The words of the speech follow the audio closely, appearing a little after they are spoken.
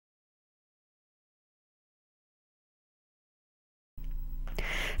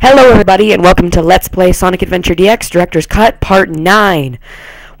Hello everybody and welcome to Let's Play Sonic Adventure DX Director's Cut Part 9.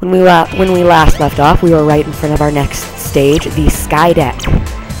 When we last left off, we were right in front of our next stage, the Sky Deck.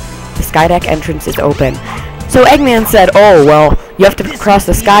 The Sky Deck entrance is open. So Eggman said, oh, well, you have to cross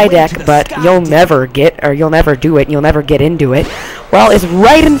the Sky Deck, but you'll never do it, you'll never get into it. Well, it's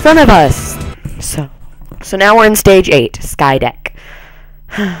right in front of us! So now we're in Stage 8, Sky Deck.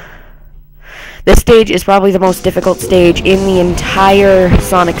 This stage is probably the most difficult stage in the entire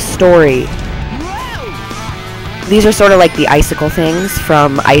Sonic story. These are sort of like the icicle things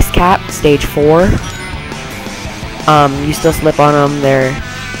from Ice Cap, Stage 4. You still slip on them,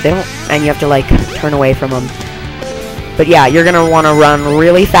 and you have to, like, turn away from them. But yeah, you're gonna want to run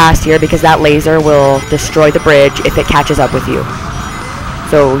really fast here because that laser will destroy the bridge if it catches up with you.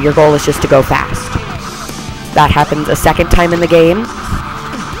 So your goal is just to go fast. That happens a second time in the game.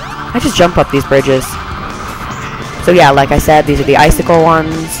 I just jump up these bridges. So yeah, like I said, these are the icicle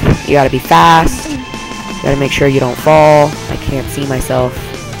ones. You gotta be fast. You gotta make sure you don't fall. I can't see myself.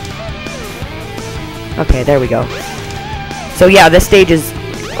 Okay, there we go. So yeah, this stage is...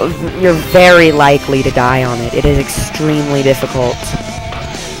 you're very likely to die on it. It is extremely difficult.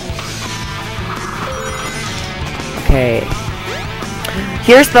 Okay.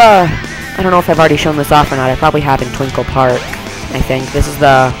 Here's the... I don't know if I've already shown this off or not. I probably have in Twinkle Park. I think. This is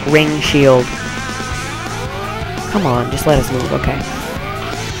the ring shield. Come on, just let us move, okay.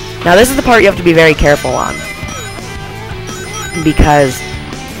 Now this is the part you have to be very careful on. Because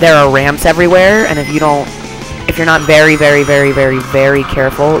there are ramps everywhere, and if you're not very, very, very, very, very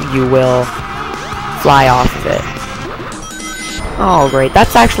careful, you will fly off of it. Oh, great.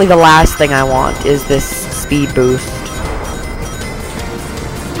 That's actually the last thing I want, is this speed boost.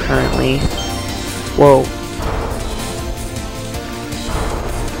 Currently. Whoa.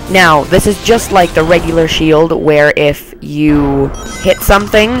 Now, this is just like the regular shield, where if you hit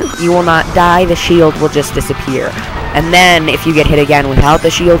something, you will not die, the shield will just disappear. And then, if you get hit again without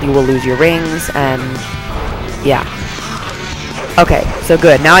the shield, you will lose your rings, and... yeah. Okay, so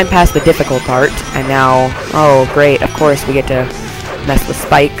good. Now I'm past the difficult part, and now... oh, great, of course we get to mess with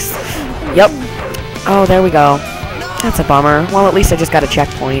spikes. Yep. Oh, there we go. That's a bummer. Well, at least I just got a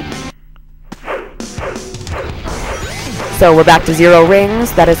checkpoint. So we're back to 0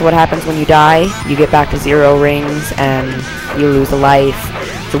 rings. That is what happens when you die. You get back to 0 rings and you lose a life.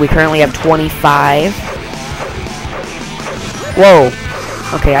 So we currently have 25. Whoa.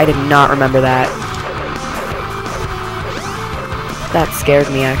 Okay, I did not remember that. That scared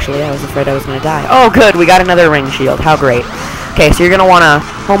me, actually. I was afraid I was going to die. Oh, good. We got another ring shield. How great. Okay, so you're going to want to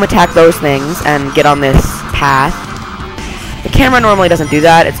home attack those things and get on this path. The camera normally doesn't do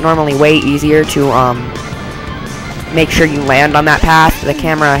that. It's normally way easier to, make sure you land on that path. The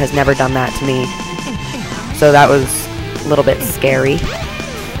camera has never done that to me. So that was a little bit scary.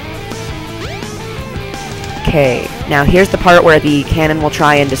 Okay, now here's the part where the cannon will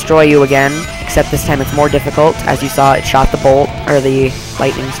try and destroy you again, except this time it's more difficult. As you saw, it shot the bolt, or the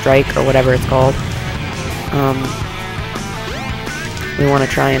lightning strike, or whatever it's called. We want to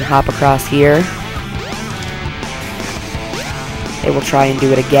try and hop across here. It will try and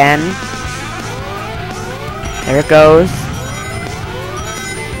do it again. There it goes.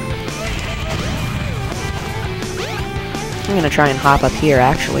 I'm gonna try and hop up here,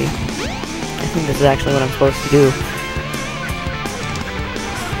 actually. I think this is actually what I'm supposed to do.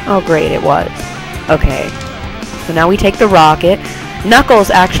 Oh, great, it was. Okay. So now we take the rocket. Knuckles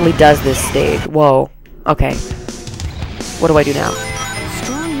actually does this stage. Whoa. Okay. What do I do now?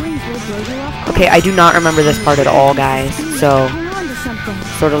 Okay, I do not remember this part at all, guys. So,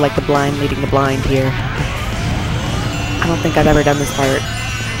 sort of like the blind leading the blind here. I don't think I've ever done this part.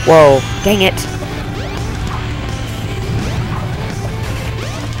 Whoa, dang it.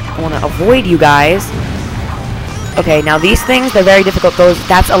 I want to avoid you guys. Okay, now these things, they're very difficult.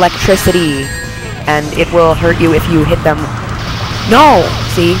 That's electricity. And it will hurt you if you hit them. No!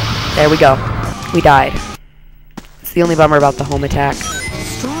 See? There we go. We died. It's the only bummer about the home attack.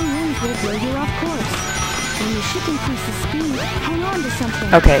 Strong winds will blow you off course. When the ship increases speed, hang on to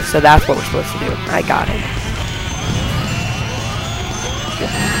something. Okay, so that's what we're supposed to do. I got it.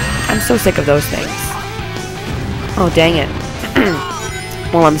 I'm so sick of those things. Oh, dang it.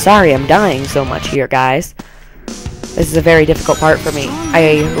 Well, I'm sorry I'm dying so much here, guys. This is a very difficult part for me.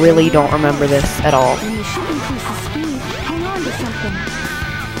 I really don't remember this at all.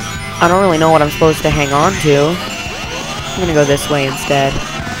 I don't really know what I'm supposed to hang on to. I'm gonna go this way instead.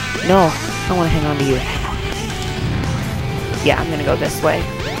 No, I want to hang on to you. Yeah, I'm gonna go this way.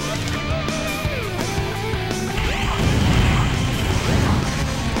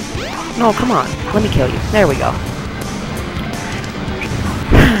 No, come on. Let me kill you. There we go.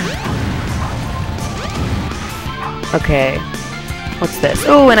 Okay. What's this?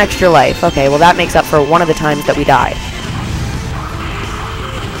 Oh, an extra life. Okay, well that makes up for one of the times that we died.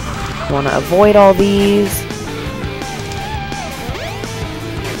 I want to avoid all these.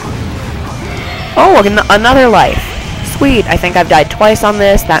 Oh, another life. Sweet. I think I've died twice on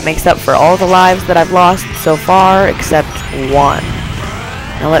this. That makes up for all the lives that I've lost so far, except one.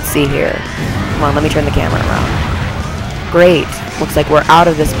 Now let's see here. Come on, let me turn the camera around. Great. Looks like we're out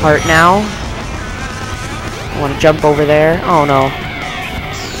of this part now. I want to jump over there. Oh no.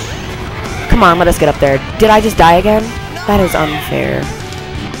 Come on, let us get up there. Did I just die again? That is unfair.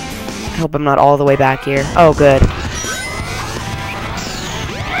 I hope I'm not all the way back here. Oh, good.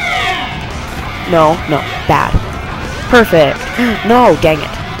 No, no, bad. Perfect. No, dang it.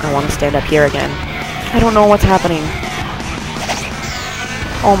 I want to stand up here again. I don't know what's happening.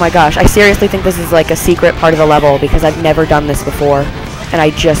 Oh my gosh, I seriously think this is like a secret part of the level because I've never done this before. And I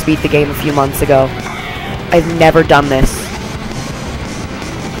just beat the game a few months ago. I've never done this.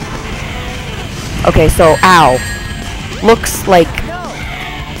 Okay, so, ow. Looks like...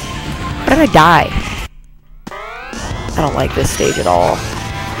 How did I die? I don't like this stage at all.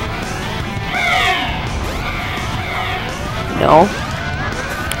 No.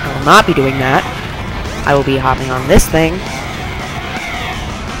 I will not be doing that. I will be hopping on this thing.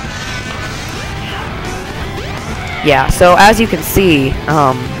 Yeah, so as you can see,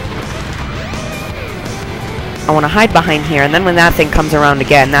 I want to hide behind here, and then when that thing comes around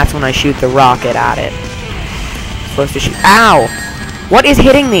again, that's when I shoot the rocket at it. I'm supposed to shoot. Ow! What is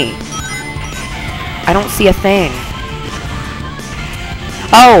hitting me? I don't see a thing.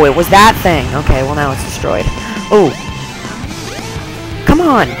 Oh, it was that thing. Okay, well now it's destroyed. Oh. Come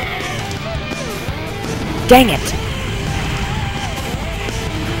on! Dang it!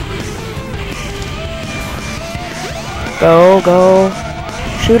 Go, go.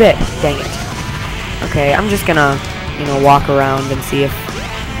 Shoot it. Dang it. Okay, I'm just gonna, you know, walk around and see if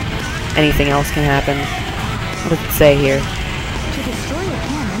anything else can happen. What does it say here? To destroy a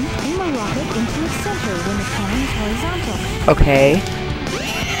cannon, aim a rocket into its center when the cannon is horizontal. Okay.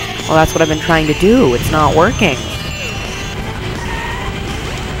 Well, that's what I've been trying to do. It's not working.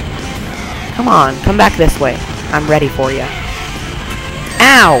 Come on, come back this way. I'm ready for you.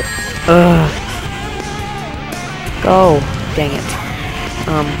 Ow! Ugh. Go. Dang it.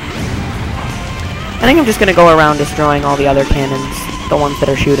 I think I'm just gonna go around destroying all the other cannons, the ones that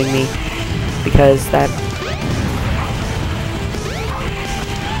are shooting me, because that...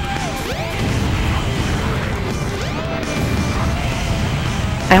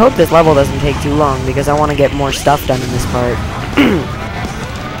 I hope this level doesn't take too long, because I want to get more stuff done in this part.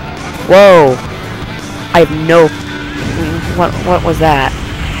 Whoa! I have no... What was that?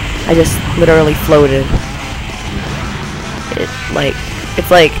 I just literally floated. It's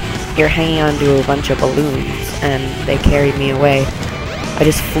like you're hanging onto a bunch of balloons, and they carried me away. I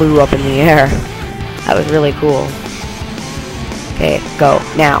just flew up in the air. That was really cool. Okay, go,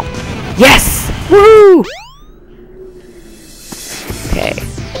 now. Yes! Woo! Okay.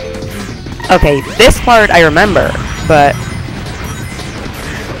 Okay, this part I remember, but...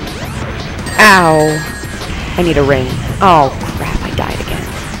 Ow! I need a ring. Oh, crap, I died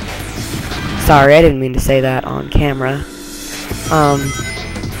again. Sorry, I didn't mean to say that on camera.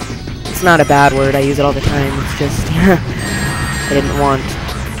 It's not a bad word, I use it all the time, it's just, I didn't want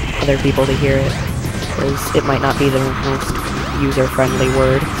other people to hear it, because it might not be the most user-friendly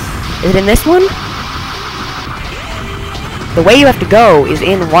word. Is it in this one? The way you have to go is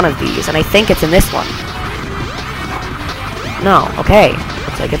in one of these, and I think it's in this one. No, okay.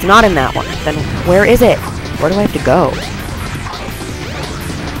 Looks like it's not in that one. Then where is it? Where do I have to go?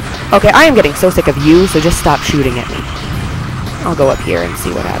 Okay, I am getting so sick of you, so just stop shooting at me. I'll go up here and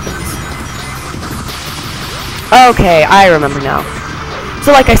see what happens. Okay, I remember now.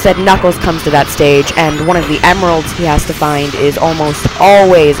 So like I said, Knuckles comes to that stage, and one of the emeralds he has to find is almost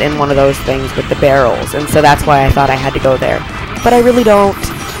always in one of those things with the barrels, and so that's why I thought I had to go there. But I really don't.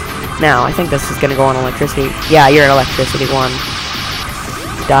 Now, I think this is going to go on electricity. Yeah, you're an electricity one.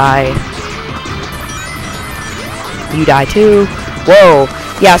 Die. You die too. Whoa.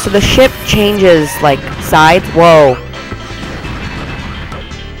 Yeah, so the ship changes, like, sides. Whoa.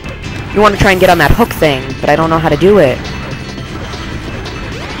 You want to try and get on that hook thing, but I don't know how to do it.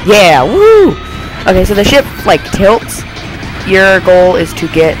 Yeah, woo! Okay, so the ship, like, tilts. Your goal is to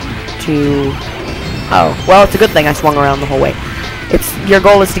get to... Oh, well, it's a good thing I swung around the whole way. Your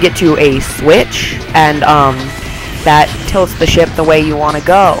goal is to get to a switch, and, that tilts the ship the way you want to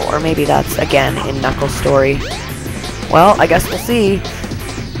go. Or maybe that's, again, in Knuckles' story. Well, I guess we'll see.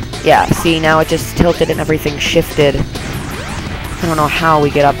 Yeah, see, now it just tilted and everything shifted. I don't know how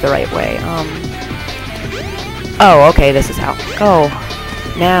we get up the right way. Oh, okay, this is how. Go.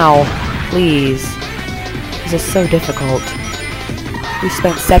 Now. Please. This is so difficult. We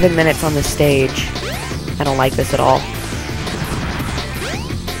spent 7 minutes on this stage. I don't like this at all.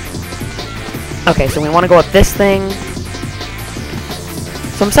 Okay, so we want to go up this thing.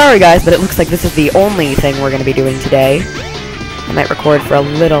 So I'm sorry guys, but it looks like this is the only thing we're going to be doing today. I might record for a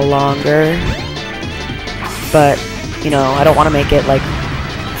little longer. But, you know, I don't want to make it like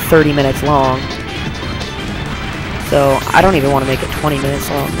 30 minutes long. So I don't even want to make it 20 minutes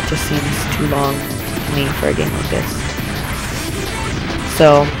long. It just seems too long to me for a game like this.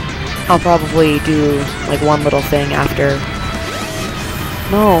 So I'll probably do like one little thing after.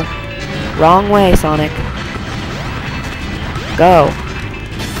 No. Wrong way, Sonic. Go.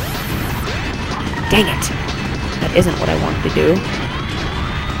 Dang it. That isn't what I wanted to do.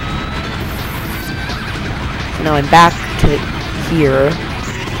 So now I'm back to here.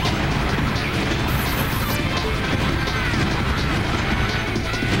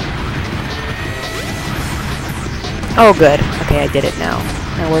 Oh, good. Okay, I did it now.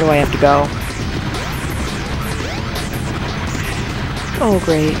 Now where do I have to go? Oh,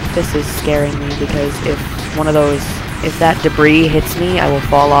 great. This is scaring me because if that debris hits me, I will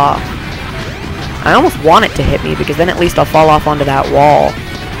fall off. I almost want it to hit me because then at least I'll fall off onto that wall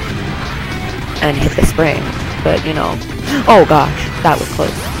and hit the spring. But, you know. Oh, gosh. That was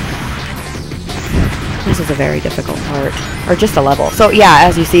close. This is a very difficult part. Or just a level. So, yeah,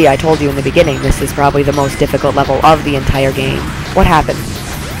 as you see, I told you in the beginning, this is probably the most difficult level of the entire game. What happened?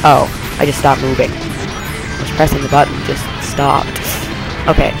 Oh, I just stopped moving. I was pressing the button, just stopped.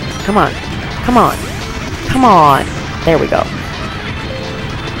 Okay, come on. Come on. Come on. There we go.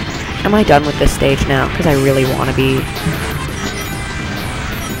 Am I done with this stage now? Because I really want to be.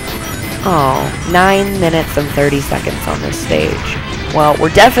 Oh, 9 minutes and 30 seconds on this stage. Well, we're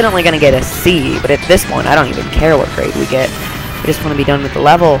definitely going to get a C, but at this point, I don't even care what grade we get. I just want to be done with the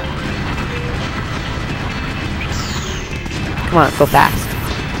level. Come on, go fast.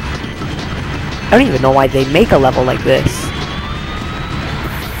 I don't even know why they make a level like this.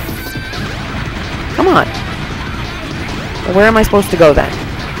 Come on. Where am I supposed to go then?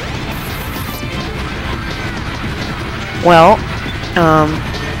 Well,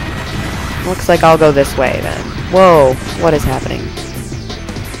 looks like I'll go this way then. Whoa, what is happening?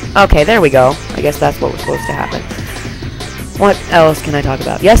 Okay, there we go. I guess that's what was supposed to happen. What else can I talk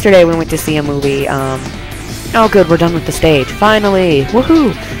about? Yesterday we went to see a movie, oh good, we're done with the stage. Finally!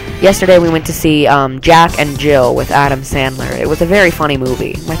 Woohoo! Yesterday we went to see, Jack and Jill with Adam Sandler. It was a very funny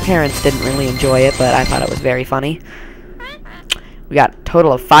movie. My parents didn't really enjoy it, but I thought it was very funny. We got a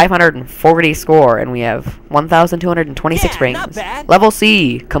total of 540 score, and we have 1,226 rings. Not bad. Level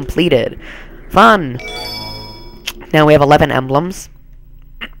C, completed. Fun! Now we have 11 emblems.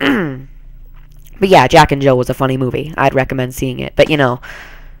 But yeah, Jack and Jill was a funny movie. I'd recommend seeing it. But, you know,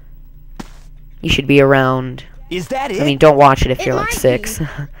 you should be around. Is that it? I mean, don't watch it if you're like might 6. be.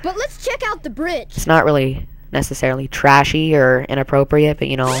 But let's check out the bridge. It's not really necessarily trashy or inappropriate, but,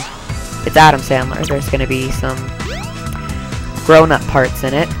 you know, it's Adam Sandler. There's going to be some grown-up parts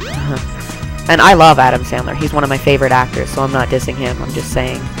in it. And I love Adam Sandler. He's one of my favorite actors, so I'm not dissing him. I'm just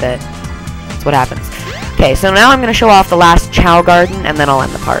saying that that's what happens. Okay, so now I'm going to show off the last Chao Garden, and then I'll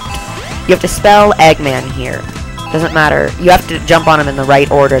end the part. You have to spell Eggman here. Doesn't matter. You have to jump on them in the right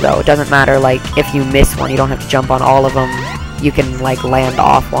order, though. It doesn't matter, like, if you miss one. You don't have to jump on all of them. You can, like, land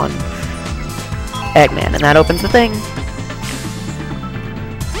off one. Eggman, and that opens the thing.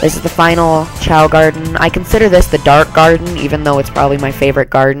 This is the final Chao Garden. I consider this the Dark Garden, even though it's probably my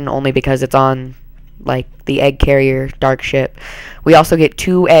favorite garden, only because it's on, like, the egg carrier dark ship. We also get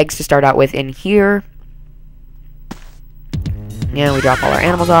 2 eggs to start out with in here. Yeah, we drop all our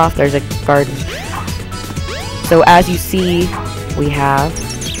animals off. There's a garden. So as you see, we have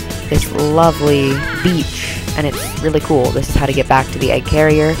this lovely beach, and it's really cool. This is how to get back to the egg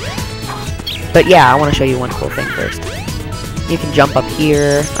carrier. But yeah, I want to show you one cool thing first. You can jump up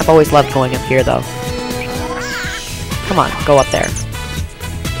here. I've always loved going up here, though. Come on, go up there.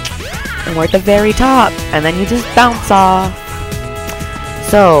 And we're at the very top, and then you just bounce off.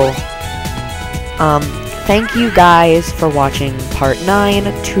 So, thank you guys for watching part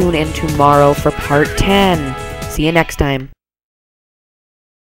 9. Tune in tomorrow for part 10. See you next time.